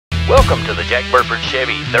Welcome to the Jack Burford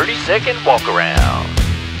Chevy 30-second walk-around.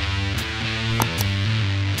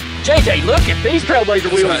 JJ, look at these Trailblazer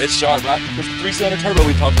wheels. It's sharp, right? There's the 3-cylinder turbo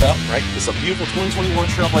we talked about, right? It's a beautiful 2021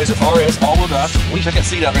 Trailblazer RS all-wheel drive. Check that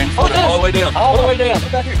seat out, Randy. Oh, all the way down. All the way down.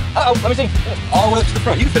 Look back here. Uh-oh, let me see. All the way up to the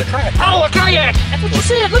front. You can fit a kayak. Oh, a kayak! That's what you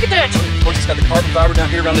said. Look at that. Of course, it's got the carbon fiber down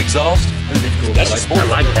here around the exhaust. Cool. That's just I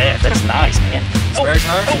like that. That's nice, man. Spare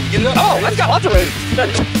tire. Get it up. Oh, that's got lots of room.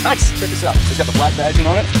 Nice. Check this out. It's got the black badging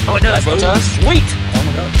on it. Oh, it does. Bow ties. Sweet. Oh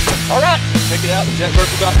my God. All right. Check it out at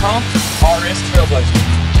jackburford.com. RS Trailblazer.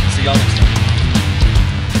 See y'all next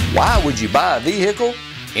time. Why would you buy a vehicle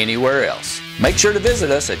anywhere else? Make sure to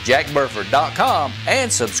visit us at jackburford.com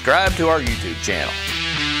and subscribe to our YouTube channel.